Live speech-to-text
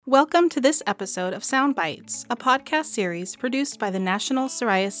Welcome to this episode of Sound Bites, a podcast series produced by the National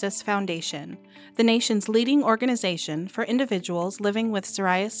Psoriasis Foundation, the nation's leading organization for individuals living with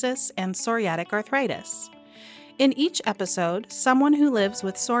psoriasis and psoriatic arthritis. In each episode, someone who lives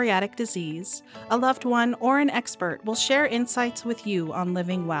with psoriatic disease, a loved one, or an expert will share insights with you on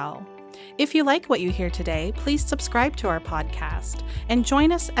living well. If you like what you hear today, please subscribe to our podcast and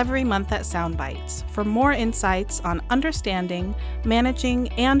join us every month at Soundbites for more insights on understanding, managing,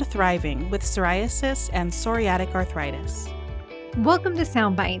 and thriving with psoriasis and psoriatic arthritis. Welcome to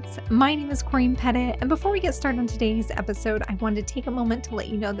Soundbites. My name is Corinne Pettit, and before we get started on today's episode, I wanted to take a moment to let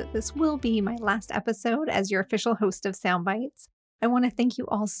you know that this will be my last episode as your official host of Soundbites. I want to thank you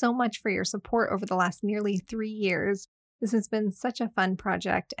all so much for your support over the last nearly 3 years. This has been such a fun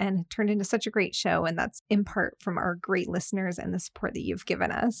project and turned into such a great show, and that's in part from our great listeners and the support that you've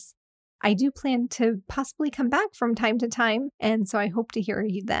given us. I do plan to possibly come back from time to time, and so I hope to hear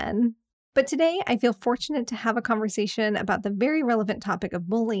you then. But today, I feel fortunate to have a conversation about the very relevant topic of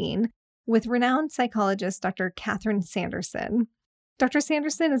bullying with renowned psychologist Dr. Catherine Sanderson. Dr.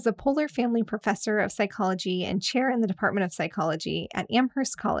 Sanderson is a Polar Family Professor of Psychology and Chair in the Department of Psychology at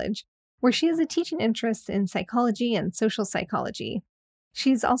Amherst College, where she has a teaching interest in psychology and social psychology.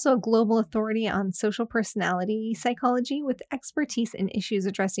 She's also a global authority on social personality psychology with expertise in issues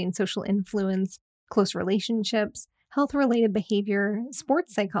addressing social influence, close relationships, health-related behavior,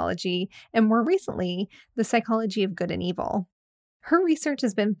 sports psychology, and more recently, the psychology of good and evil. Her research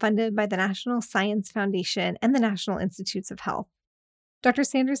has been funded by the National Science Foundation and the National Institutes of Health. Dr.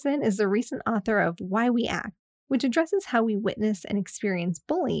 Sanderson is the recent author of Why We Act, which addresses how we witness and experience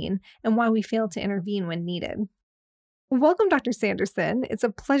bullying and why we fail to intervene when needed. Welcome, Dr. Sanderson. It's a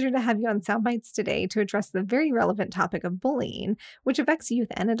pleasure to have you on Soundbites today to address the very relevant topic of bullying, which affects youth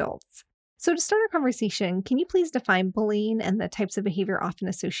and adults. So to start our conversation, can you please define bullying and the types of behavior often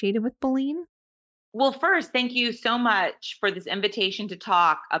associated with bullying? Well, first, thank you so much for this invitation to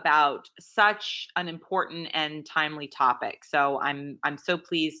talk about such an important and timely topic. So I'm so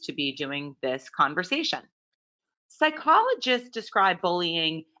pleased to be doing this conversation. Psychologists describe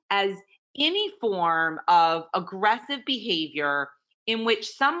bullying as any form of aggressive behavior in which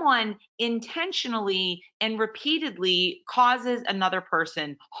someone intentionally and repeatedly causes another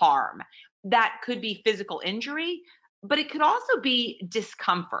person harm. That could be physical injury, but it could also be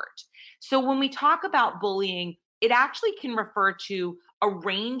discomfort. So when we talk about bullying, it actually can refer to a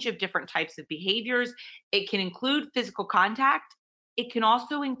range of different types of behaviors. It can include physical contact. It can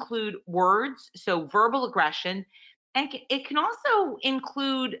also include words, so verbal aggression, and it can also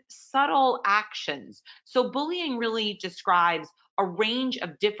include subtle actions. So bullying really describes a range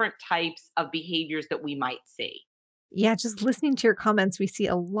of different types of behaviors that we might see. Yeah, just listening to your comments, we see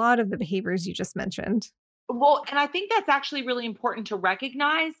a lot of the behaviors you just mentioned. Well, and I think that's actually really important to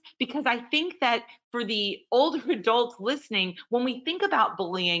recognize because I think that for the older adults listening, when we think about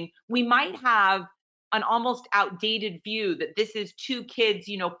bullying, we might have an almost outdated view that this is two kids,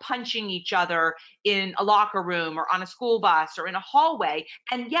 punching each other in a locker room or on a school bus or in a hallway.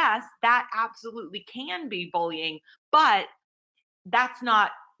 And yes, that absolutely can be bullying, but that's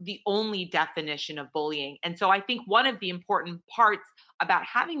not the only definition of bullying. And so I think one of the important parts about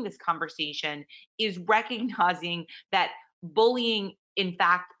having this conversation is recognizing that bullying, in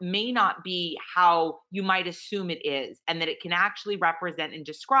fact, may not be how you might assume it is, and that it can actually represent and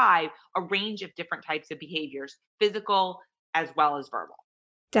describe a range of different types of behaviors, physical as well as verbal.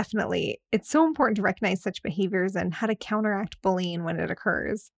 Definitely. It's so important to recognize such behaviors and how to counteract bullying when it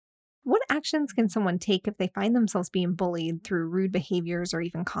occurs. What actions can someone take if they find themselves being bullied through rude behaviors or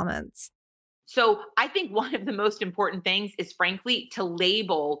even comments? So I think one of the most important things is, frankly, to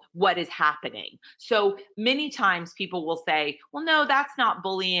label what is happening. So many times people will say, well, no, that's not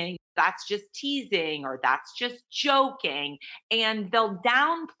bullying. That's just teasing or that's just joking. And they'll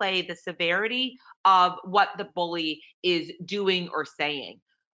downplay the severity of what the bully is doing or saying.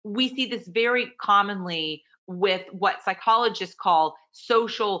 We see this very commonly with what psychologists call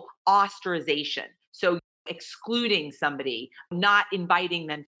social ostracization. So excluding somebody, not inviting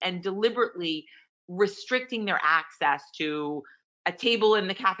them, and deliberately restricting their access to a table in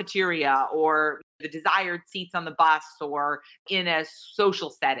the cafeteria or the desired seats on the bus or in a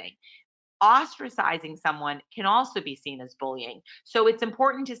social setting. Ostracizing someone can also be seen as bullying. So it's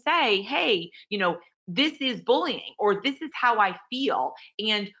important to say, hey, this is bullying or this is how I feel.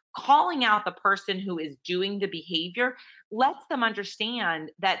 And calling out the person who is doing the behavior lets them understand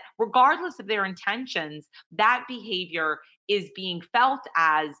that regardless of their intentions, that behavior is being felt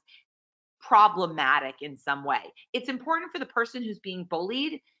as problematic in some way. It's important for the person who's being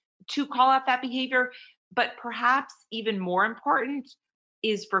bullied to call out that behavior, but perhaps even more important,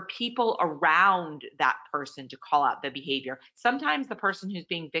 is for people around that person to call out the behavior. Sometimes the person who's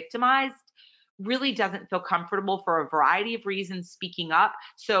being victimized really doesn't feel comfortable for a variety of reasons speaking up.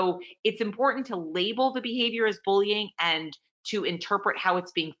 So it's important to label the behavior as bullying and to interpret how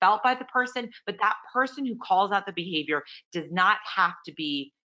it's being felt by the person. But that person who calls out the behavior does not have to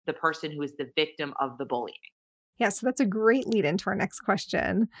be the person who is the victim of the bullying. Yeah, so that's a great lead into our next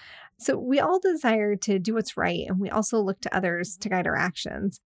question. So we all desire to do what's right, and we also look to others to guide our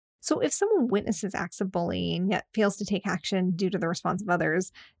actions. So if someone witnesses acts of bullying yet fails to take action due to the response of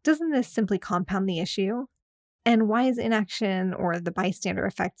others, doesn't this simply compound the issue? And why is inaction or the bystander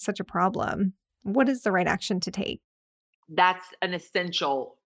effect such a problem? What is the right action to take? That's an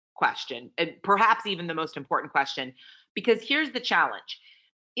essential question, and perhaps even the most important question, because here's the challenge.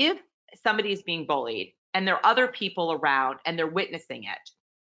 If somebody is being bullied and there are other people around and they're witnessing it,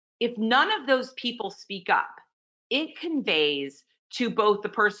 if none of those people speak up, it conveys to both the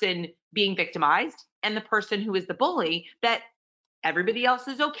person being victimized and the person who is the bully that everybody else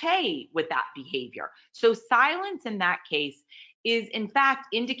is okay with that behavior. So silence in that case is in fact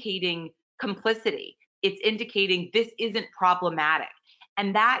indicating complicity. It's indicating this isn't problematic.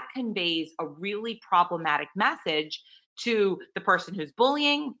 And that conveys a really problematic message to the person who's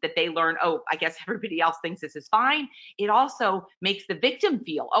bullying, that they learn, oh, I guess everybody else thinks this is fine. It also makes the victim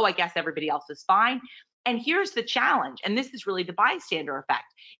feel, oh, I guess everybody else is fine. And here's the challenge, and this is really the bystander effect.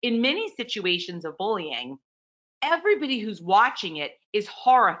 In many situations of bullying, everybody who's watching it is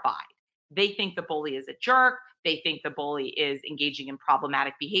horrified. They think the bully is a jerk. They think the bully is engaging in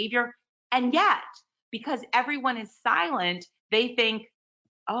problematic behavior. And yet, because everyone is silent, they think,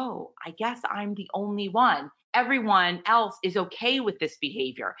 oh, I guess I'm the only one. Everyone else is okay with this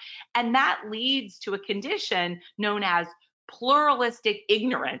behavior. And that leads to a condition known as pluralistic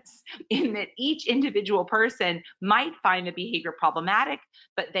ignorance, in that each individual person might find the behavior problematic,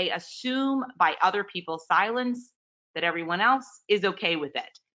 but they assume by other people's silence that everyone else is okay with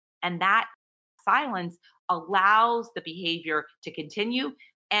it. And that silence allows the behavior to continue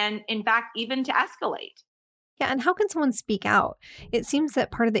and, in fact, even to escalate. Yeah, and how can someone speak out? It seems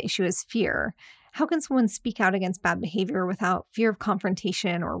that part of the issue is fear. How can someone speak out against bad behavior without fear of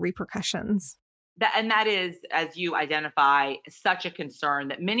confrontation or repercussions? That is, as you identify, such a concern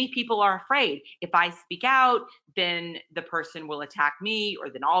that many people are afraid. If I speak out, then the person will attack me, or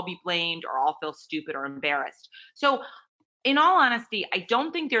then I'll be blamed, or I'll feel stupid or embarrassed. So in all honesty, I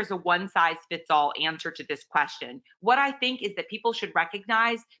don't think there's a one size fits all answer to this question. What I think is that people should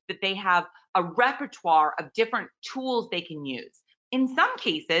recognize that they have a repertoire of different tools they can use. In some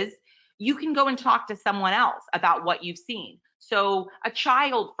cases, you can go and talk to someone else about what you've seen. So, a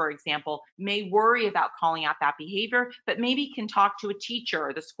child, for example, may worry about calling out that behavior, but maybe can talk to a teacher,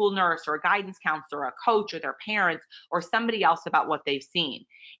 or the school nurse, or a guidance counselor, or a coach, or their parents, or somebody else about what they've seen.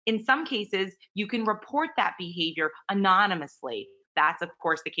 In some cases, you can report that behavior anonymously. That's, of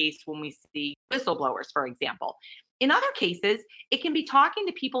course, the case when we see whistleblowers, for example. In other cases, it can be talking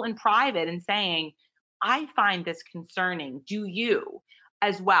to people in private and saying, I find this concerning. Do you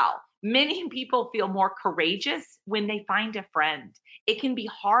as well? Many people feel more courageous when they find a friend. It can be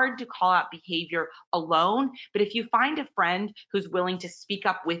hard to call out behavior alone, but if you find a friend who's willing to speak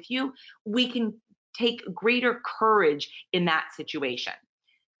up with you, we can take greater courage in that situation.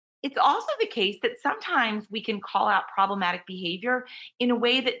 It's also the case that sometimes we can call out problematic behavior in a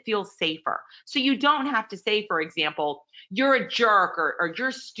way that feels safer. So you don't have to say, for example, you're a jerk, or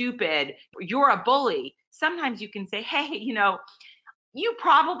you're stupid, or you're a bully. Sometimes you can say, hey, you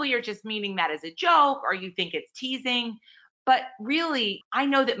probably are just meaning that as a joke, or you think it's teasing. But really, I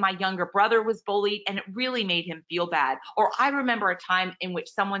know that my younger brother was bullied and it really made him feel bad. Or I remember a time in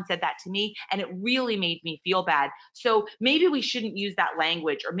which someone said that to me and it really made me feel bad. So maybe we shouldn't use that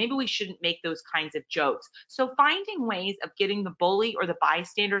language, or maybe we shouldn't make those kinds of jokes. So finding ways of getting the bully or the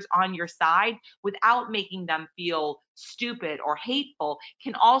bystanders on your side without making them feel stupid or hateful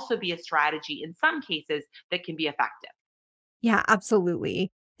can also be a strategy in some cases that can be effective. Yeah,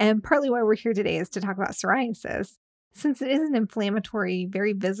 absolutely. And partly why we're here today is to talk about psoriasis. Since it is an inflammatory,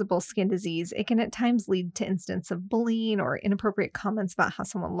 very visible skin disease, it can at times lead to instances of bullying or inappropriate comments about how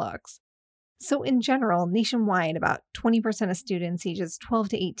someone looks. So, in general, nationwide, about 20% of students ages 12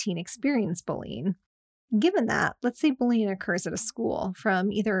 to 18 experience bullying. Given that, let's say bullying occurs at a school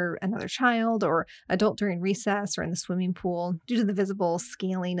from either another child or adult during recess or in the swimming pool due to the visible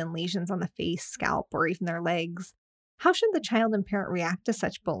scaling and lesions on the face, scalp, or even their legs. How should the child and parent react to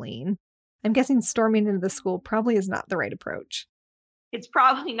such bullying? I'm guessing storming into the school probably is not the right approach. It's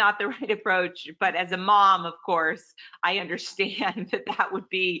probably not the right approach, but as a mom, of course, I understand that that would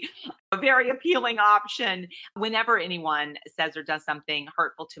be a very appealing option whenever anyone says or does something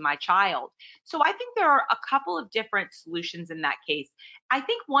hurtful to my child. So I think there are a couple of different solutions in that case. I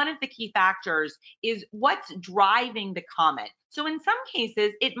think one of the key factors is what's driving the comment. So in some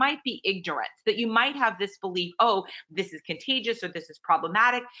cases, it might be ignorance that you might have this belief, oh, this is contagious or this is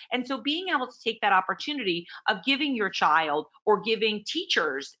problematic. And so being able to take that opportunity of giving your child or giving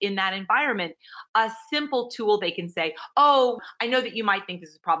teachers in that environment a simple tool they can say, oh, I know that you might think this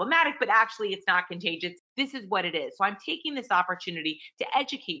is problematic, but actually it's not contagious. This is what it is. So I'm taking this opportunity to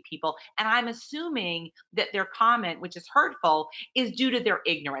educate people. And I'm assuming that their comment, which is hurtful, is due to their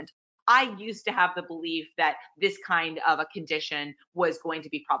ignorance. I used to have the belief that this kind of a condition was going to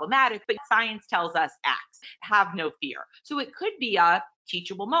be problematic, but science tells us X, have no fear. So it could be a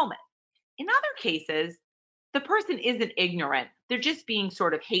teachable moment. In other cases, the person isn't ignorant. They're just being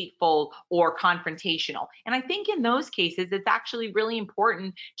sort of hateful or confrontational. And I think in those cases, it's actually really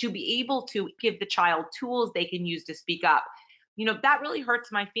important to be able to give the child tools they can use to speak up. That really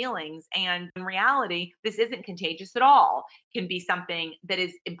hurts my feelings. And in reality, this isn't contagious at all. Can be something that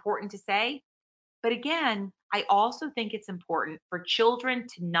is important to say. But again, I also think it's important for children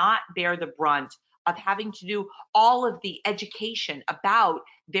to not bear the brunt of having to do all of the education about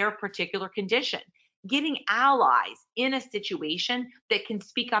their particular condition, getting allies in a situation that can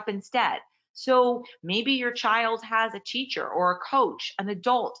speak up instead. So maybe your child has a teacher or a coach, an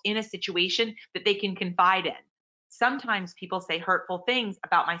adult in a situation that they can confide in. Sometimes people say hurtful things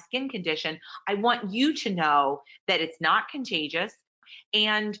about my skin condition. I want you to know that it's not contagious.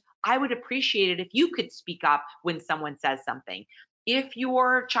 And I would appreciate it if you could speak up when someone says something. If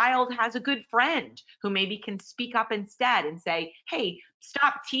your child has a good friend who maybe can speak up instead and say, hey,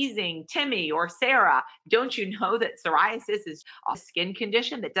 stop teasing Timmy or Sarah. Don't you know that psoriasis is a skin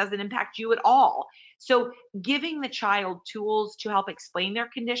condition that doesn't impact you at all? So giving the child tools to help explain their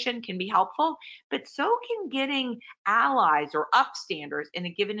condition can be helpful, but so can getting allies or upstanders in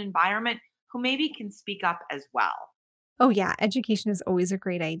a given environment who maybe can speak up as well. Oh, yeah, education is always a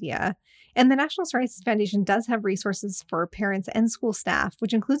great idea. And the National Psoriasis Foundation does have resources for parents and school staff,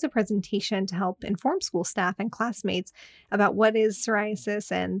 which includes a presentation to help inform school staff and classmates about what is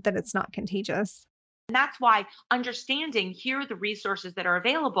psoriasis and that it's not contagious. And that's why understanding here are the resources that are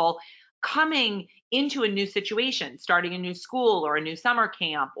available coming into a new situation, starting a new school or a new summer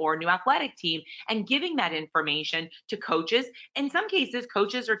camp or a new athletic team, and giving that information to coaches. In some cases,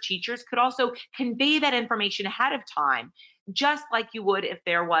 coaches or teachers could also convey that information ahead of time, just like you would if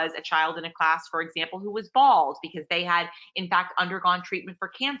there was a child in a class, for example, who was bald because they had, in fact, undergone treatment for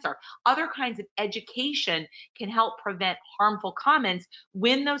cancer. Other kinds of education can help prevent harmful comments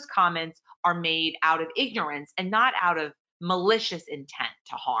when those comments are made out of ignorance and not out of malicious intent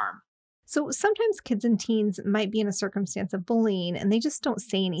to harm. So sometimes kids and teens might be in a circumstance of bullying and they just don't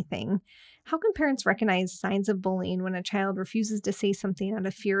say anything. How can parents recognize signs of bullying when a child refuses to say something out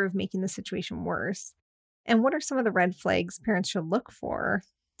of fear of making the situation worse? And what are some of the red flags parents should look for?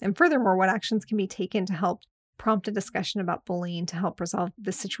 And furthermore, what actions can be taken to help prompt a discussion about bullying to help resolve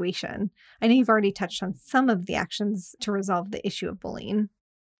the situation? I know you've already touched on some of the actions to resolve the issue of bullying.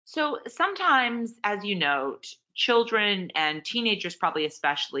 So sometimes, as you note, children and teenagers, probably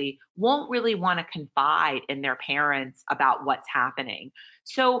especially, won't really want to confide in their parents about what's happening.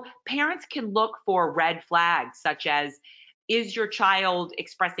 So parents can look for red flags such as, is your child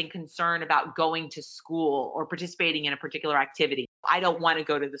expressing concern about going to school or participating in a particular activity? I don't want to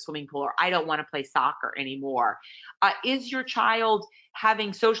go to the swimming pool, or I don't want to play soccer anymore. Is your child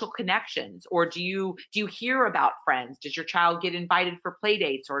having social connections, or do you hear about friends? Does your child get invited for play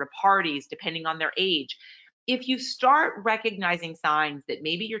dates or to parties, depending on their age? If you start recognizing signs that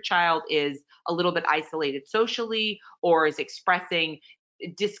maybe your child is a little bit isolated socially or is expressing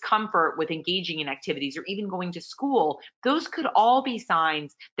discomfort with engaging in activities or even going to school, those could all be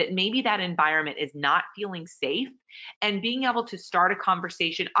signs that maybe that environment is not feeling safe. And being able to start a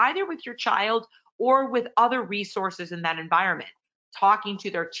conversation either with your child or with other resources in that environment, talking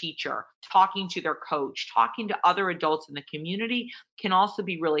to their teacher, talking to their coach, talking to other adults in the community can also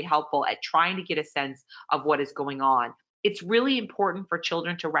be really helpful at trying to get a sense of what is going on. It's really important for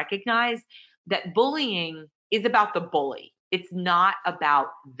children to recognize that bullying is about the bully. It's not about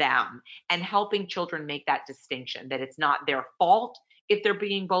them, and helping children make that distinction that it's not their fault if they're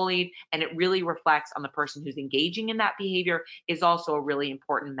being bullied and it really reflects on the person who's engaging in that behavior is also a really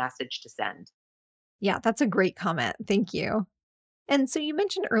important message to send. Yeah, that's a great comment. Thank you. And so you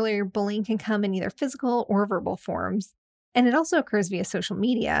mentioned earlier bullying can come in either physical or verbal forms. And it also occurs via social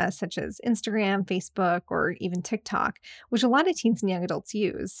media, such as Instagram, Facebook, or even TikTok, which a lot of teens and young adults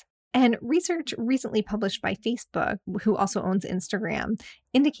use. And research recently published by Facebook, who also owns Instagram,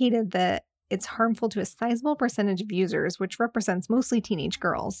 indicated that it's harmful to a sizable percentage of users, which represents mostly teenage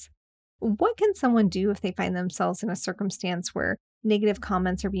girls. What can someone do if they find themselves in a circumstance where negative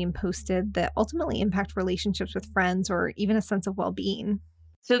comments are being posted that ultimately impact relationships with friends or even a sense of well being?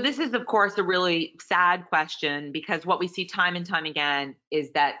 So this is, of course, a really sad question because what we see time and time again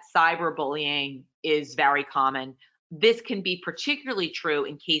is that cyberbullying is very common. This can be particularly true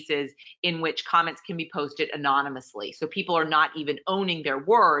in cases in which comments can be posted anonymously. So people are not even owning their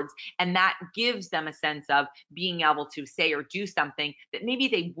words, and that gives them a sense of being able to say or do something that maybe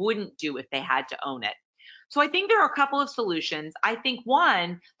they wouldn't do if they had to own it. So I think there are a couple of solutions. I think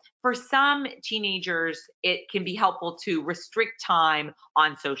one, for some teenagers, it can be helpful to restrict time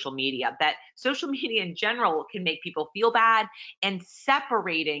on social media. That social media in general can make people feel bad, and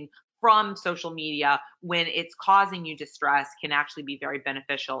separating from social media when it's causing you distress can actually be very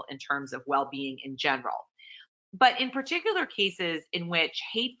beneficial in terms of well being in general. But in particular cases in which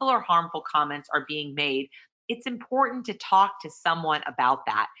hateful or harmful comments are being made, it's important to talk to someone about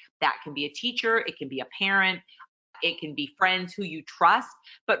that. That can be a teacher, it can be a parent, it can be friends who you trust.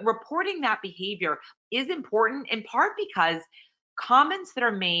 But reporting that behavior is important in part because comments that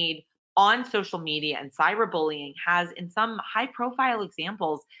are made on social media and cyberbullying has, in some high profile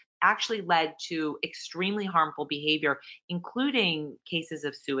examples, actually led to extremely harmful behavior, including cases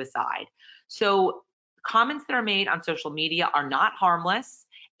of suicide. So, comments that are made on social media are not harmless.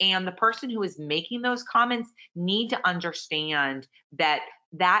 And the person who is making those comments need to understand that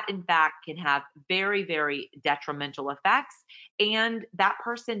that in fact can have very, very detrimental effects, and that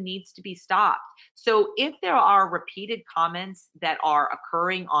person needs to be stopped. So if there are repeated comments that are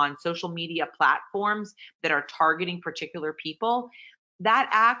occurring on social media platforms that are targeting particular people, that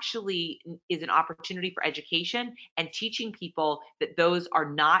actually is an opportunity for education and teaching people that those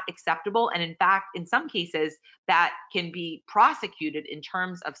are not acceptable. And in fact, in some cases, that can be prosecuted in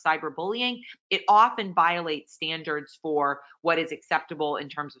terms of cyberbullying. It often violates standards for what is acceptable in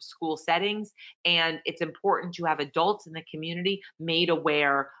terms of school settings. And it's important to have adults in the community made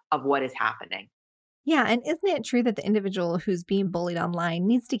aware of what is happening. Yeah, and isn't it true that the individual who's being bullied online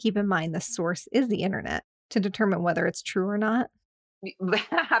needs to keep in mind the source is the internet to determine whether it's true or not?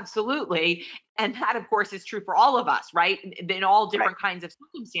 Absolutely. And that, of course, is true for all of us, right? In all different kinds of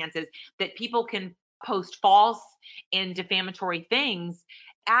circumstances, that people can post false and defamatory things.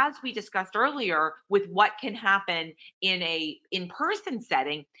 As we discussed earlier, with what can happen in a in-person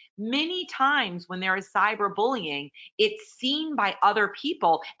setting, many times when there is cyberbullying, it's seen by other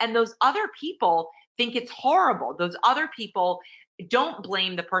people, and those other people think it's horrible. Those other people don't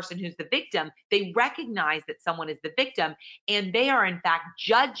blame the person who's the victim. They recognize that someone is the victim, and they are in fact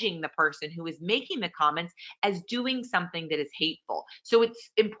judging the person who is making the comments as doing something that is hateful. So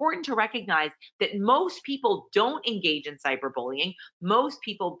it's important to recognize that most people don't engage in cyberbullying. Most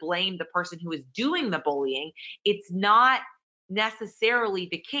people blame the person who is doing the bullying. It's not necessarily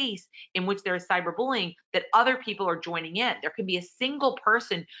the case in which there is cyberbullying that other people are joining in. There can be a single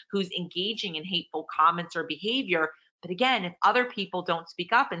person who's engaging in hateful comments or behavior, but again, if other people don't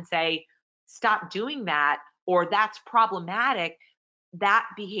speak up and say, stop doing that, or that's problematic, that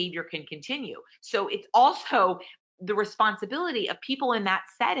behavior can continue. So it's also the responsibility of people in that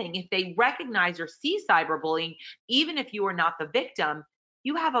setting, if they recognize or see cyberbullying, even if you are not the victim,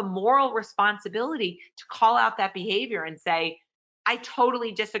 you have a moral responsibility to call out that behavior and say, I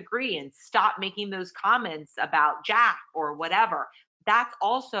totally disagree, and stop making those comments about Jack or whatever. That's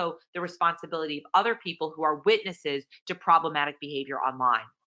also the responsibility of other people who are witnesses to problematic behavior online.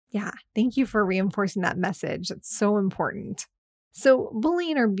 Yeah, thank you for reinforcing that message. It's so important. So,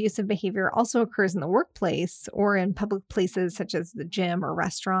 bullying or abusive behavior also occurs in the workplace or in public places such as the gym or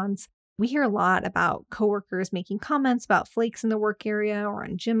restaurants. We hear a lot about coworkers making comments about flakes in the work area or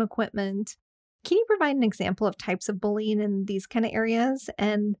on gym equipment. Can you provide an example of types of bullying in these kind of areas?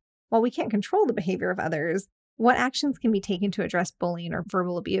 And while we can't control the behavior of others, what actions can be taken to address bullying or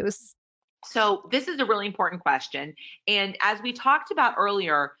verbal abuse? So, this is a really important question. And as we talked about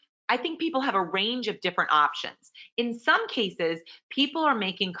earlier, I think people have a range of different options. In some cases, people are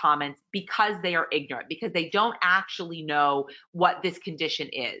making comments because they are ignorant, because they don't actually know what this condition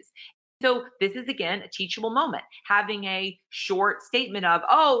is. So, this is again a teachable moment, having a short statement of,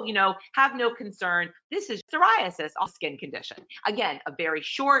 oh, have no concern. This is psoriasis, a skin condition. Again, a very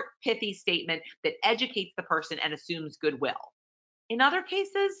short, pithy statement that educates the person and assumes goodwill. In other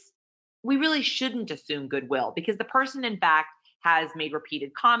cases, we really shouldn't assume goodwill because the person, in fact, has made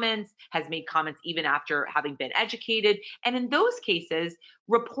repeated comments, has made comments even after having been educated. And in those cases,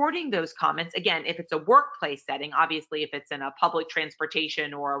 reporting those comments, again, if it's a workplace setting, obviously, if it's in a public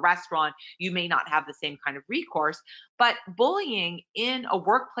transportation or a restaurant, you may not have the same kind of recourse. But bullying in a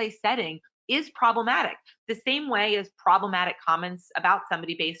workplace setting is problematic, the same way as problematic comments about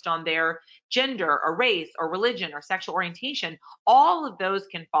somebody based on their gender or race or religion or sexual orientation. All of those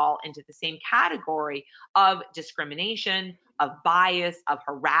can fall into the same category of discrimination, of bias, of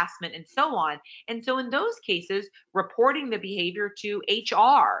harassment, and so on. And so in those cases, reporting the behavior to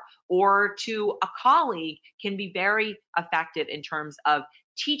HR or to a colleague can be very effective in terms of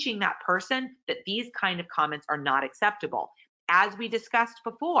teaching that person that these kind of comments are not acceptable. As we discussed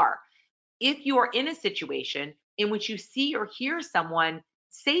before, if you are in a situation in which you see or hear someone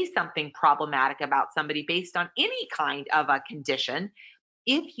say something problematic about somebody based on any kind of a condition,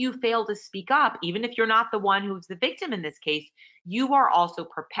 if you fail to speak up, even if you're not the one who's the victim in this case, you are also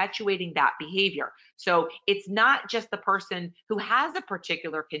perpetuating that behavior. So it's not just the person who has a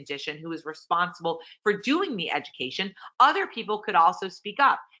particular condition who is responsible for doing the education. Other people could also speak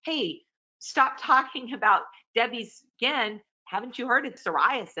up. Hey, stop talking about Debbie's skin. Haven't you heard of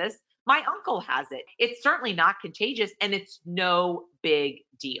psoriasis? My uncle has it. It's certainly not contagious and it's no big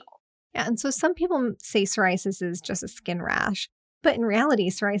deal. Yeah, and so some people say psoriasis is just a skin rash, but in reality,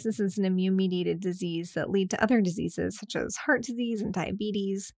 psoriasis is an immune-mediated disease that lead to other diseases such as heart disease and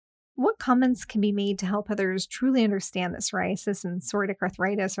diabetes. What comments can be made to help others truly understand that psoriasis and psoriatic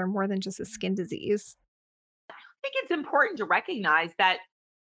arthritis are more than just a skin disease? I think it's important to recognize that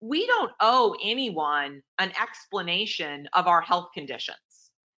we don't owe anyone an explanation of our health conditions.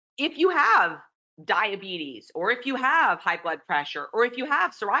 If you have diabetes, or if you have high blood pressure, or if you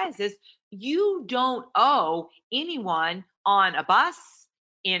have psoriasis, you don't owe anyone on a bus,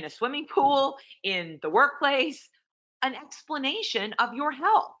 in a swimming pool, in the workplace, an explanation of your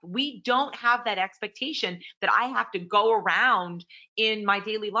health. We don't have that expectation that I have to go around in my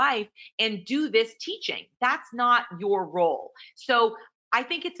daily life and do this teaching. That's not your role. So I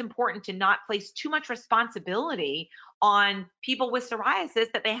think it's important to not place too much responsibility on people with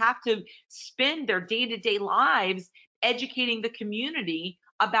psoriasis that they have to spend their day-to-day lives educating the community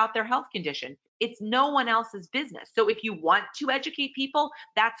about their health condition. It's no one else's business. So if you want to educate people,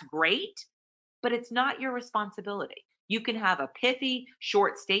 that's great, but it's not your responsibility. You can have a pithy,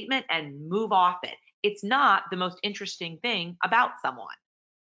 short statement and move off it. It's not the most interesting thing about someone.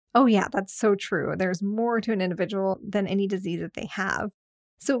 Oh, yeah, that's so true. There's more to an individual than any disease that they have.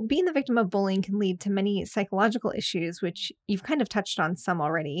 So, being the victim of bullying can lead to many psychological issues, which you've kind of touched on some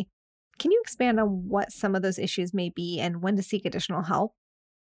already. Can you expand on what some of those issues may be and when to seek additional help?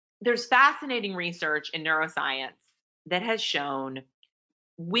 There's fascinating research in neuroscience that has shown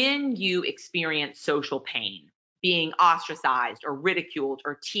when you experience social pain, being ostracized or ridiculed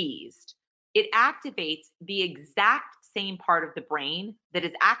or teased, it activates the exact same part of the brain that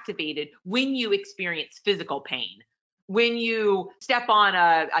is activated when you experience physical pain, when you step on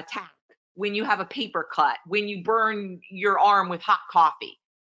a tack, when you have a paper cut, when you burn your arm with hot coffee.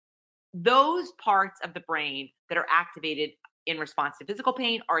 Those parts of the brain that are activated in response to physical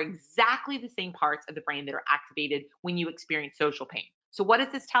pain are exactly the same parts of the brain that are activated when you experience social pain. So, what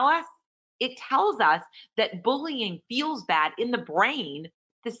does this tell us? It tells us that bullying feels bad in the brain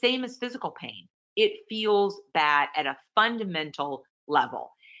the same as physical pain. It feels bad at a fundamental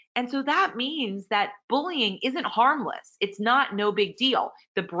level. And so that means that bullying isn't harmless. It's not no big deal.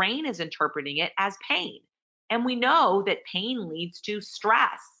 The brain is interpreting it as pain. And we know that pain leads to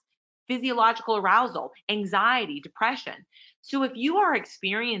stress, physiological arousal, anxiety, depression. So if you are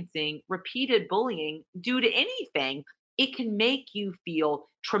experiencing repeated bullying due to anything, it can make you feel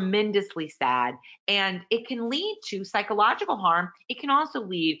tremendously sad and it can lead to psychological harm. It can also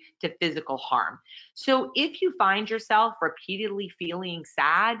lead to physical harm. So if you find yourself repeatedly feeling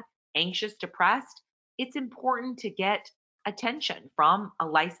sad, anxious, depressed, it's important to get attention from a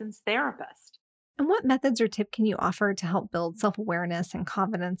licensed therapist. And what methods or tip can you offer to help build self awareness and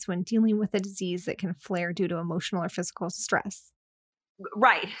confidence when dealing with a disease that can flare due to emotional or physical stress?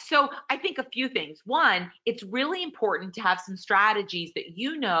 Right. So I think a few things. One, it's really important to have some strategies that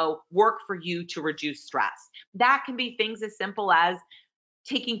you know work for you to reduce stress. That can be things as simple as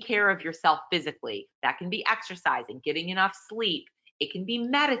taking care of yourself physically. That can be exercising, getting enough sleep. It can be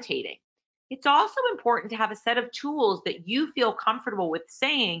meditating. It's also important to have a set of tools that you feel comfortable with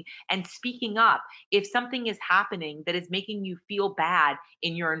saying and speaking up if something is happening that is making you feel bad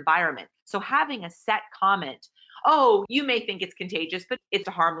in your environment. So having a set comment, oh, you may think it's contagious, but it's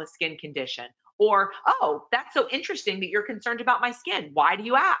a harmless skin condition. Or, oh, that's so interesting that you're concerned about my skin. Why do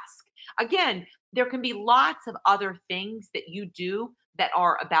you ask? Again, there can be lots of other things that you do that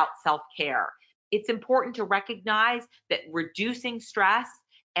are about self-care. It's important to recognize that reducing stress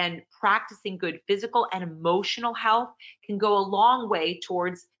and practicing good physical and emotional health can go a long way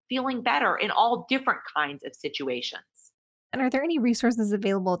towards feeling better in all different kinds of situations. And are there any resources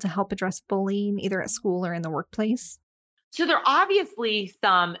available to help address bullying either at school or in the workplace? So there are obviously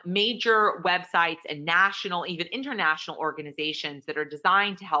some major websites and national, even international organizations that are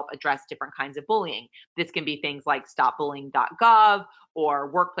designed to help address different kinds of bullying. This can be things like stopbullying.gov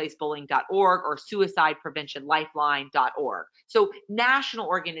or workplacebullying.org or suicidepreventionlifeline.org. So national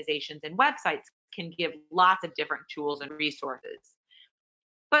organizations and websites can give lots of different tools and resources.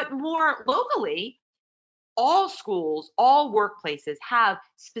 But more locally, all schools, all workplaces have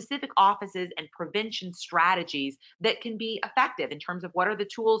specific offices and prevention strategies that can be effective in terms of what are the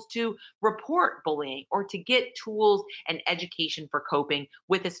tools to report bullying or to get tools and education for coping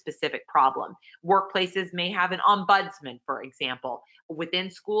with a specific problem. Workplaces may have an ombudsman, for example.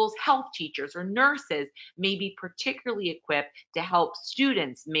 Within schools, health teachers or nurses may be particularly equipped to help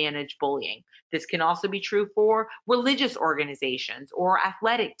students manage bullying. This can also be true for religious organizations or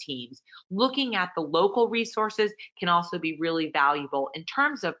athletic teams. Looking at the local resources can also be really valuable in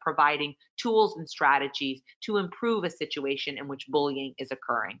terms of providing tools and strategies to improve a situation in which bullying is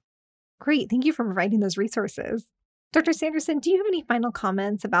occurring. Great. Thank you for providing those resources. Dr. Sanderson, do you have any final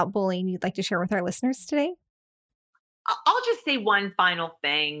comments about bullying you'd like to share with our listeners today? I'll just say one final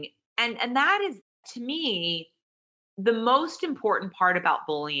thing, and that is, to me, the most important part about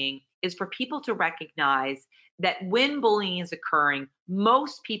bullying is for people to recognize that when bullying is occurring,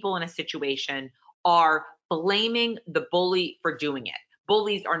 most people in a situation are blaming the bully for doing it.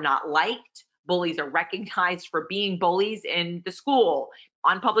 Bullies are not liked. Bullies are recognized for being bullies in the school,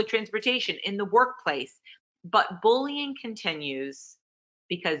 on public transportation, in the workplace. But bullying continues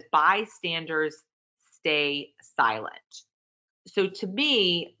because bystanders stay silent. So to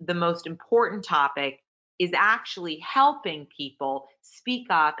me, the most important topic is actually helping people speak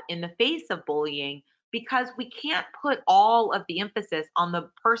up in the face of bullying, because we can't put all of the emphasis on the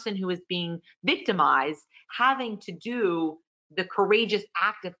person who is being victimized having to do the courageous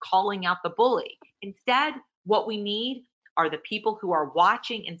act of calling out the bully. Instead, what we need are the people who are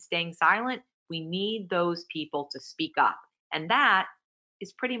watching and staying silent. We need those people to speak up. And that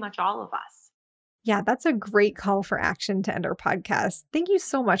is pretty much all of us. Yeah, that's a great call for action to end our podcast. Thank you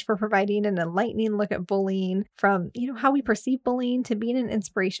so much for providing an enlightening look at bullying, from, how we perceive bullying to being an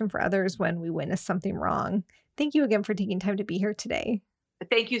inspiration for others when we witness something wrong. Thank you again for taking time to be here today.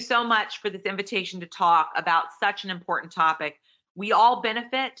 Thank you so much for this invitation to talk about such an important topic. We all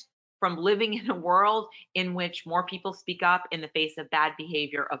benefit from living in a world in which more people speak up in the face of bad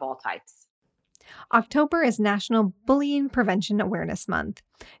behavior of all types. October is National Bullying Prevention Awareness Month.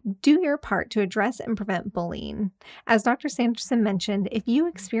 Do your part to address and prevent bullying. As Dr. Sanderson mentioned, if you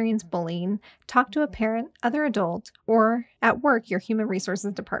experience bullying, talk to a parent, other adult, or at work, your human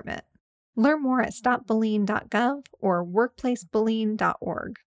resources department. Learn more at stopbullying.gov or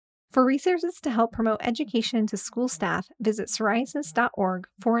workplacebullying.org. For resources to help promote education to school staff, visit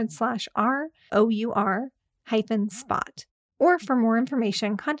psoriasis.org/ROUR-spot. Or for more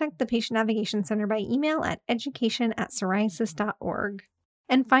information, contact the Patient Navigation Center by email at education@psoriasis.org.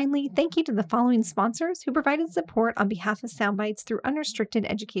 And finally, thank you to the following sponsors who provided support on behalf of Soundbites through unrestricted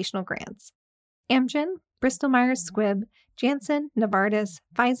educational grants: Amgen, Bristol Myers Squibb, Janssen, Novartis,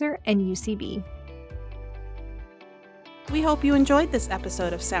 Pfizer, and UCB. We hope you enjoyed this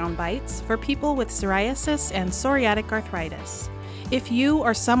episode of Soundbites for people with psoriasis and psoriatic arthritis. If you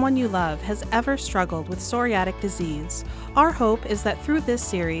or someone you love has ever struggled with psoriatic disease, our hope is that through this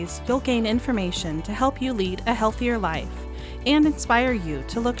series, you'll gain information to help you lead a healthier life and inspire you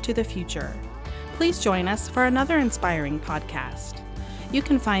to look to the future. Please join us for another inspiring podcast. You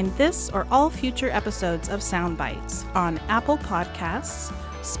can find this or all future episodes of Soundbites on Apple Podcasts,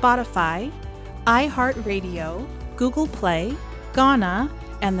 Spotify, iHeartRadio, Google Play, Ghana,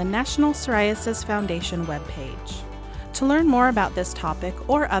 and the National Psoriasis Foundation webpage. To learn more about this topic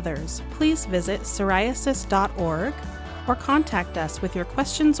or others, please visit psoriasis.org or contact us with your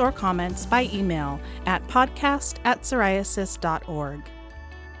questions or comments by email at podcast@psoriasis.org.